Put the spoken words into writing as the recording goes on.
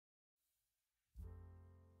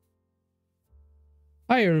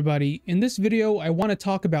Hi everybody, in this video I want to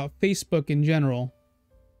talk about Facebook in general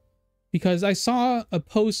because I saw a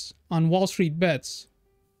post on Wall Street Bets.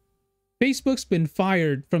 Facebook's been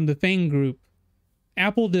fired from the FANG group.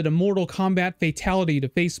 Apple did a Mortal Kombat fatality to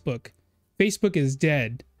Facebook. Facebook is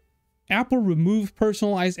dead. Apple removed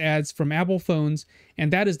personalized ads from Apple phones,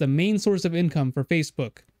 and that is the main source of income for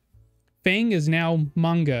Facebook. FANG is now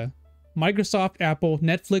Manga. Microsoft, Apple,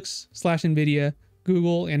 Netflix / Nvidia,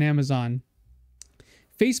 Google, and Amazon.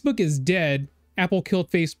 Facebook is dead. Apple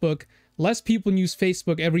killed Facebook. Less people use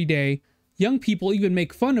Facebook every day. Young people even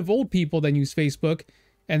make fun of old people that use Facebook.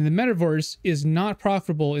 And the metaverse is not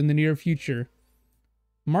profitable in the near future.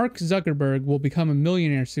 Mark Zuckerberg will become a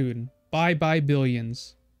millionaire soon. Bye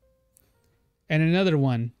billions. And another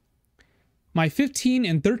one. My 15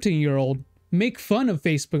 and 13-year-old make fun of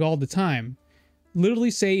Facebook all the time.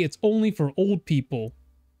 Literally say it's only for old people.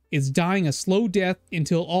 It's dying a slow death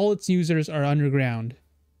until all its users are underground.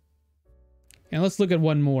 And let's look at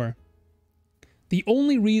one more. The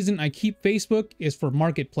only reason I keep Facebook is for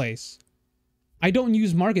Marketplace. I don't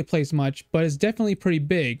use Marketplace much, but it's definitely pretty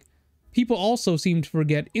big. People also seem to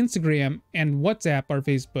forget Instagram and WhatsApp are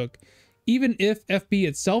Facebook. Even if FB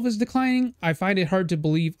itself is declining, I find it hard to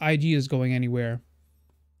believe IG is going anywhere.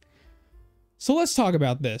 So let's talk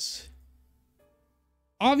about this.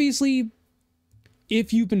 Obviously,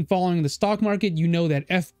 if you've been following the stock market, you know that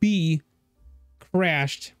FB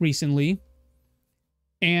crashed recently.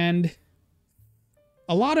 And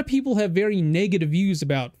a lot of people have very negative views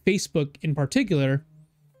about Facebook in particular,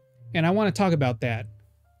 and I want to talk about that.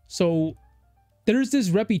 So there's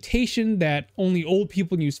this reputation that only old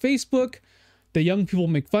people use Facebook. The young people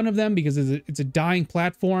make fun of them because it's a dying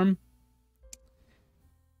platform.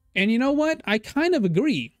 And you know what? I kind of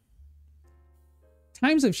agree.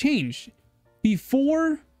 Times have changed.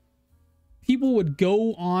 Before, people would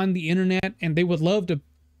go on the internet and they would love to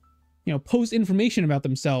post information about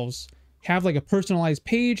themselves, have like a personalized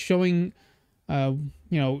page showing,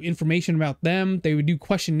 information about them. They would do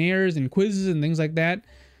questionnaires and quizzes and things like that.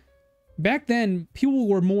 Back then, people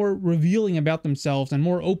were more revealing about themselves and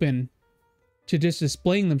more open to just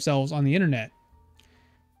displaying themselves on the internet.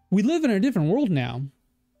 We live in a different world now.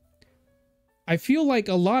 I feel like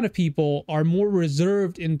a lot of people are more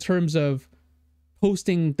reserved in terms of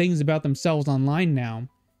posting things about themselves online now.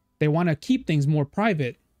 They want to keep things more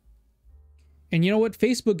private. And you know what?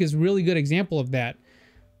 Facebook is a really good example of that.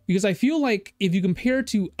 Because I feel like if you compare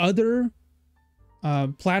to other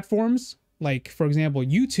platforms, like, for example,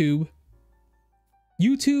 YouTube,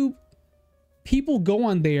 people go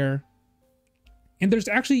on there and there's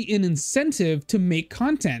actually an incentive to make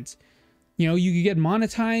content. You know, you can get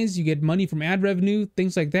monetized, you get money from ad revenue,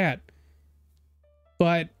 things like that.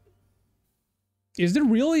 But is there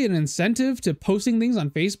really an incentive to posting things on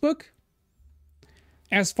Facebook?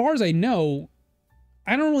 As far as I know,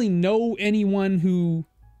 I don't really know anyone who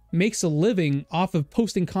makes a living off of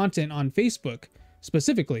posting content on Facebook,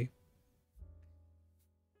 specifically.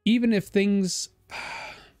 Even if things...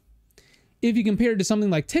 If you compare it to something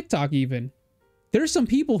like TikTok even, there's some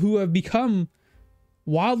people who have become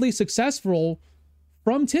wildly successful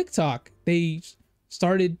from TikTok. They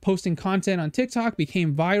started posting content on TikTok,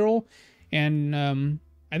 became viral, and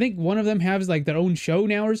I think one of them has like their own show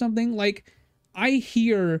now or something. Like, I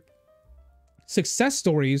hear success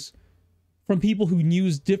stories from people who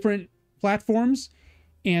use different platforms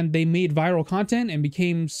and they made viral content and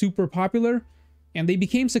became super popular and they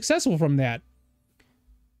became successful from that.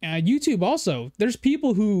 YouTube also, there's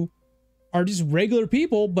people who are just regular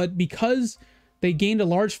people, but because they gained a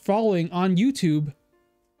large following on YouTube,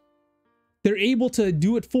 they're able to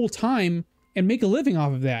do it full time and make a living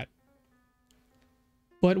off of that.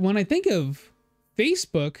 But when I think of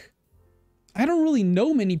Facebook, I don't really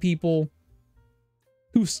know many people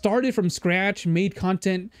who started from scratch, made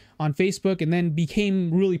content on Facebook, and then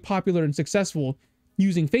became really popular and successful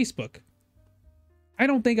using Facebook. I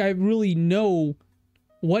don't think I really know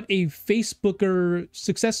what a Facebooker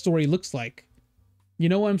success story looks like. You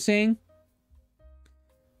know what I'm saying?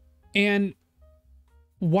 And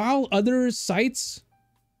while other sites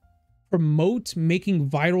promote making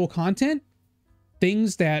viral content,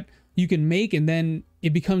 things that you can make and then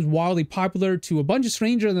it becomes wildly popular to a bunch of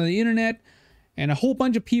strangers on the internet, and a whole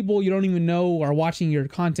bunch of people you don't even know are watching your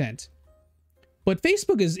content. But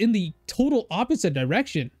Facebook is in the total opposite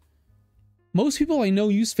direction. Most people I know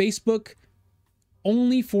use Facebook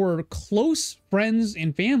only for close friends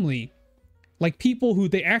and family, like people who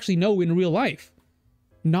they actually know in real life,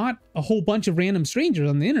 not a whole bunch of random strangers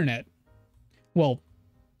on the internet. Well,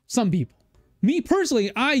 some people. Me personally,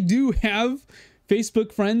 I do have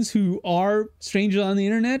Facebook friends who are strangers on the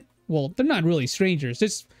internet, well, they're not really strangers.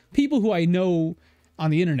 It's people who I know on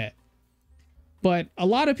the internet. But a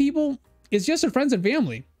lot of people, it's just their friends and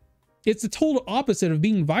family. It's the total opposite of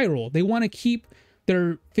being viral. They want to keep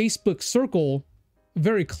their Facebook circle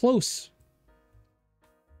very close.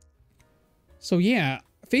 So yeah,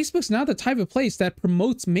 Facebook's not the type of place that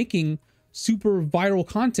promotes making super viral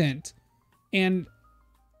content. And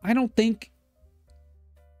I don't think,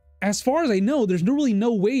 as far as I know, there's really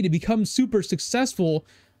no way to become super successful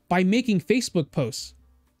by making Facebook posts.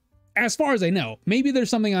 As far as I know. Maybe there's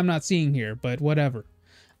something I'm not seeing here, but whatever.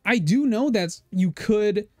 I do know that you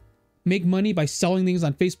could make money by selling things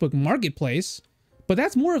on Facebook Marketplace, but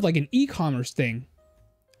that's more of like an e-commerce thing.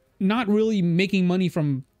 Not really making money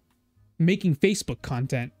from making Facebook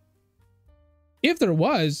content. If there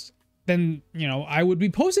was, then, you know, I would be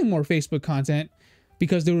posting more Facebook content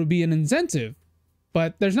because there would be an incentive,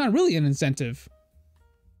 but there's not really an incentive.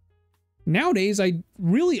 Nowadays, I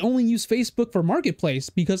really only use Facebook for Marketplace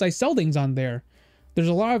because I sell things on there. There's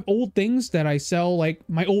a lot of old things that I sell, like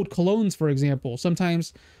my old colognes, for example.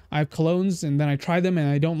 Sometimes I have colognes and then I try them and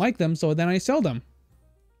I don't like them, so then I sell them.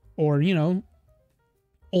 Or, you know,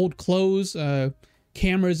 old clothes,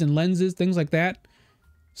 cameras and lenses, things like that.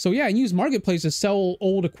 So yeah, I use Marketplace to sell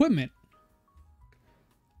old equipment.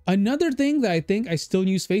 Another thing that I think I still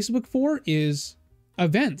use Facebook for is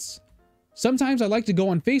events. Sometimes I like to go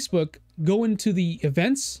on Facebook, go into the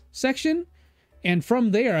events section, and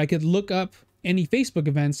from there I could look up any Facebook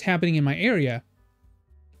events happening in my area.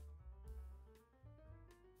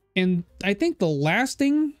 And I think the last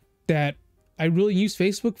thing that I really use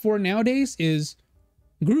Facebook for nowadays is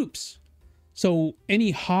groups. So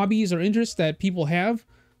any hobbies or interests that people have,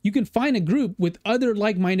 you can find a group with other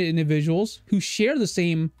like-minded individuals who share the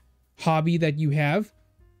same hobby that you have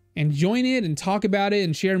and join it and talk about it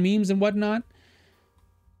and share memes and whatnot.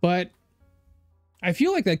 But I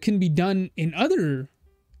feel like that can be done in other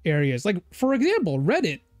areas. Like, for example,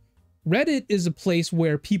 Reddit. Reddit is a place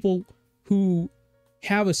where people who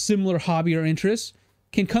have a similar hobby or interest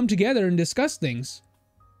can come together and discuss things.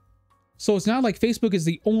 So it's not like Facebook is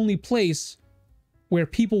the only place where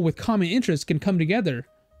people with common interests can come together.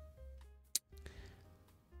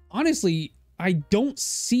 Honestly, I don't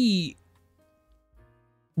see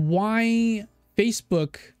why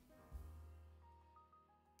Facebook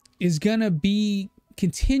is gonna be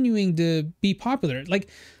continuing to be popular. Like,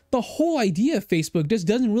 the whole idea of Facebook just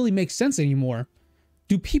doesn't really make sense anymore.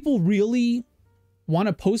 Do people really want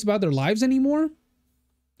to post about their lives anymore?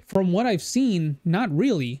 From what I've seen, not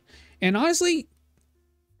really. And honestly,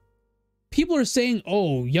 people are saying,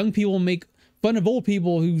 oh, young people make fun of old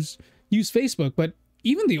people who use Facebook, but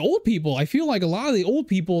even the old people, I feel like a lot of the old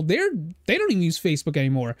people, they don't even use Facebook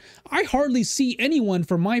anymore. I hardly see anyone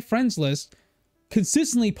from my friends list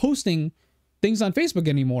consistently posting things on Facebook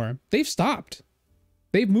anymore. They've stopped.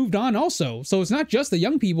 They've moved on also. So it's not just the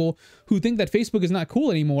young people who think that Facebook is not cool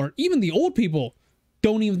anymore. Even the old people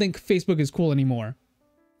don't even think Facebook is cool anymore.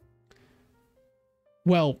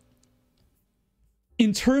 Well,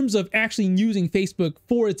 in terms of actually using Facebook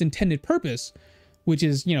for its intended purpose, which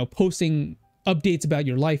is, you know, posting updates about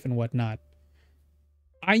your life and whatnot,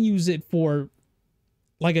 I use it for,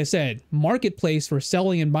 like I said, Marketplace for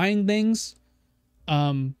selling and buying things,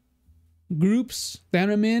 groups that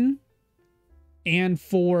I'm in, and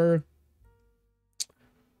for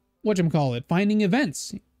whatchamacallit, finding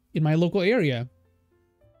events in my local area.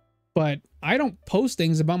 But I don't post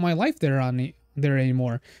things about my life there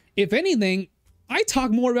anymore. If anything, I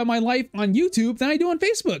talk more about my life on YouTube than I do on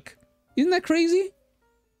Facebook. Isn't that crazy?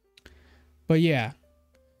 But yeah,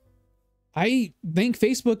 I think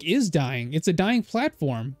Facebook is dying. It's a dying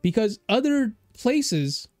platform because other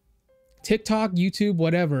places, TikTok, YouTube,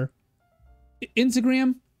 whatever,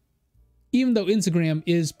 Instagram, even though Instagram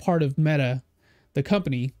is part of Meta, the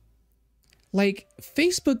company, like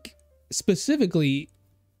Facebook specifically,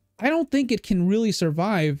 I don't think it can really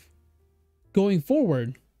survive going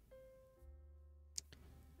forward.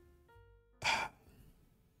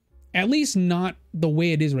 At least not the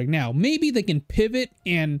way it is right now. Maybe they can pivot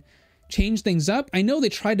and change things up. I know they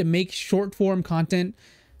tried to make short form content,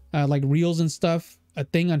 like reels and stuff, a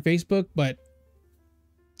thing on Facebook, but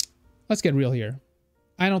let's get real here.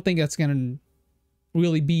 I don't think that's going to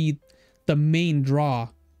really be the main draw.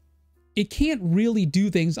 It can't really do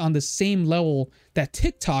things on the same level that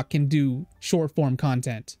TikTok can do short form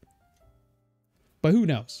content. But who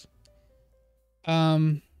knows?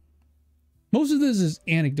 Most of this is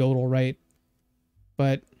anecdotal, right?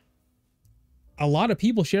 But a lot of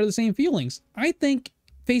people share the same feelings. I think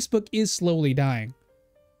Facebook is slowly dying.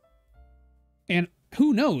 And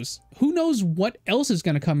who knows? Who knows what else is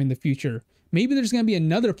going to come in the future? maybe there's going to be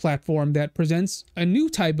another platform that presents a new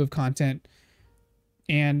type of content,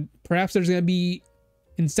 and perhaps there's going to be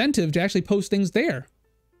incentive to actually post things there.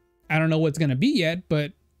 I don't know what's going to be yet,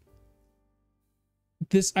 but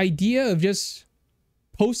this idea of just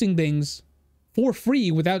posting things for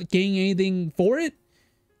free without getting anything for it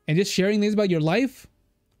and just sharing things about your life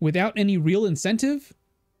without any real incentive,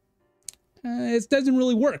 it doesn't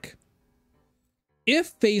really work.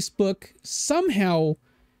 If Facebook somehow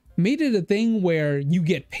made it a thing where you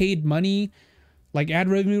get paid money, like ad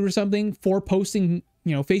revenue or something, for posting,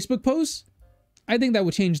 Facebook posts, I think that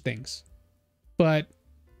would change things. But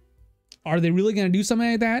are they really going to do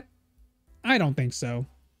something like that? I don't think so.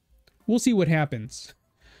 We'll see what happens.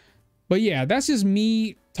 But yeah, that's just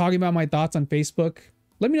me talking about my thoughts on Facebook.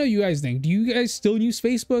 Let me know what you guys think. Do you guys still use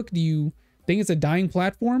Facebook? Do you think it's a dying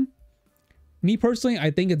platform? Me personally,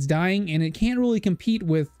 I think it's dying, and it can't really compete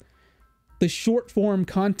with the short form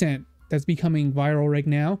content that's becoming viral right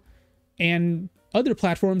now and other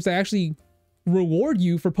platforms that actually reward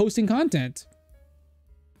you for posting content.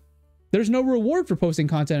 There's no reward for posting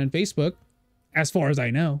content on Facebook, as far as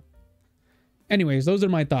I know. Anyways, those are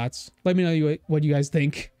my thoughts. Let me know what you guys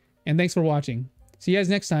think, and thanks for watching. See you guys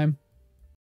next time.